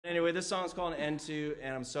Anyway, this song's called End To,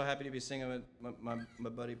 and I'm so happy to be singing with my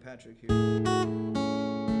buddy Patrick here.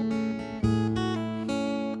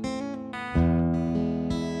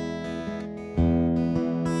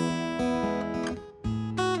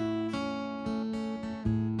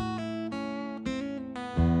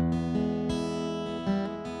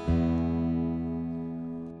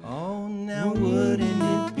 Wouldn't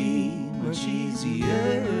it be much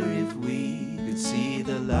easier if we could see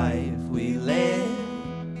the life we led?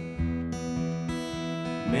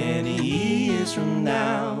 Many years from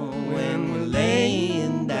now, when we're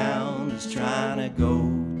laying down, just trying to go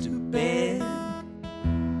to bed.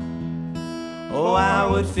 Oh, I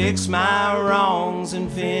would fix my wrongs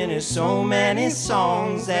and finish so many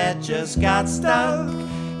songs that just got stuck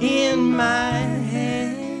in my head.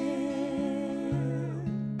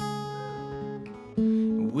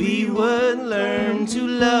 We would learn to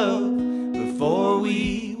love before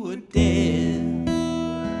we were dead.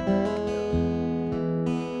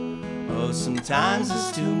 Oh, sometimes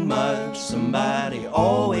it's too much. Somebody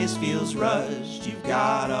always feels rushed. You've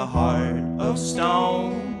got a heart of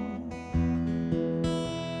stone,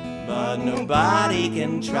 but nobody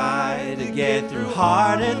can try to get through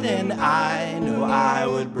harder than I know. I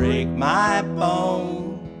would break my bones,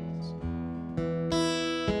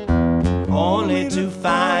 only to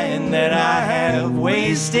find that I have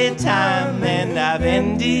wasted time and I've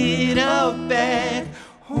ended up back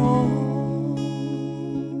home.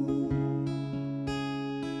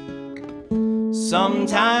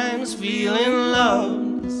 Sometimes feeling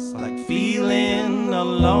loved is like feeling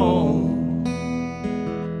alone,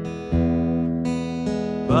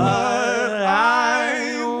 but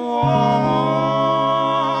I want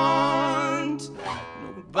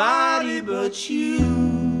nobody but you.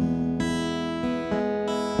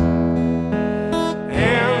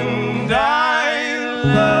 And I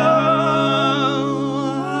love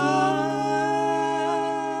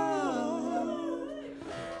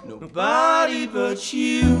nobody but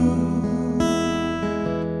you.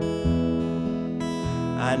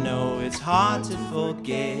 I know it's hard to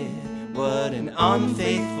forget what an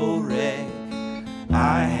unfaithful wreck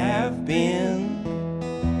I have been.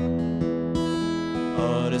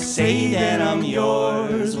 Oh, to say that I'm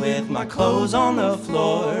yours with my clothes on the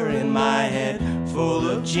floor and my head full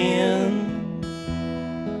of gin.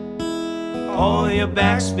 Oh, your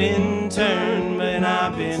back's been turned, but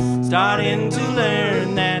I've been starting to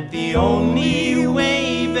learn that the only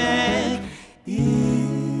way back in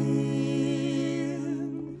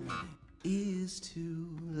is to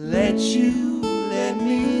let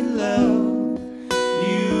me love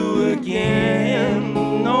you again.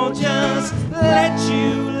 No, just let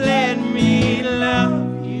me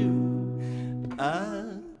love you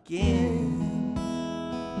again.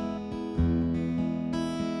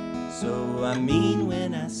 So I mean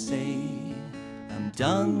when I say I'm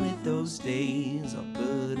done with those days, I'll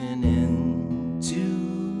put an end to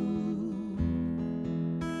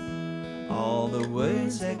all the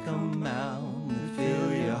words that come out that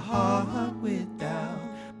fill your heart with doubt.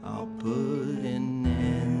 I'll put an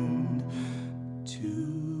end to.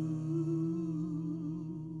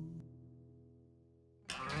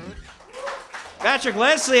 Patrick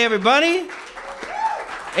Leslie, everybody.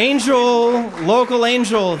 Angel, local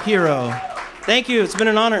angel hero. Thank you. It's been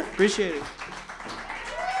an honor. Appreciate it.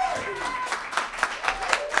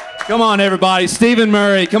 Come on, everybody. Stephen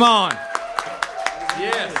Murray, come on.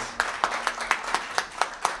 Yes.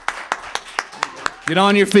 Get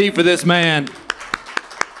on your feet for this man.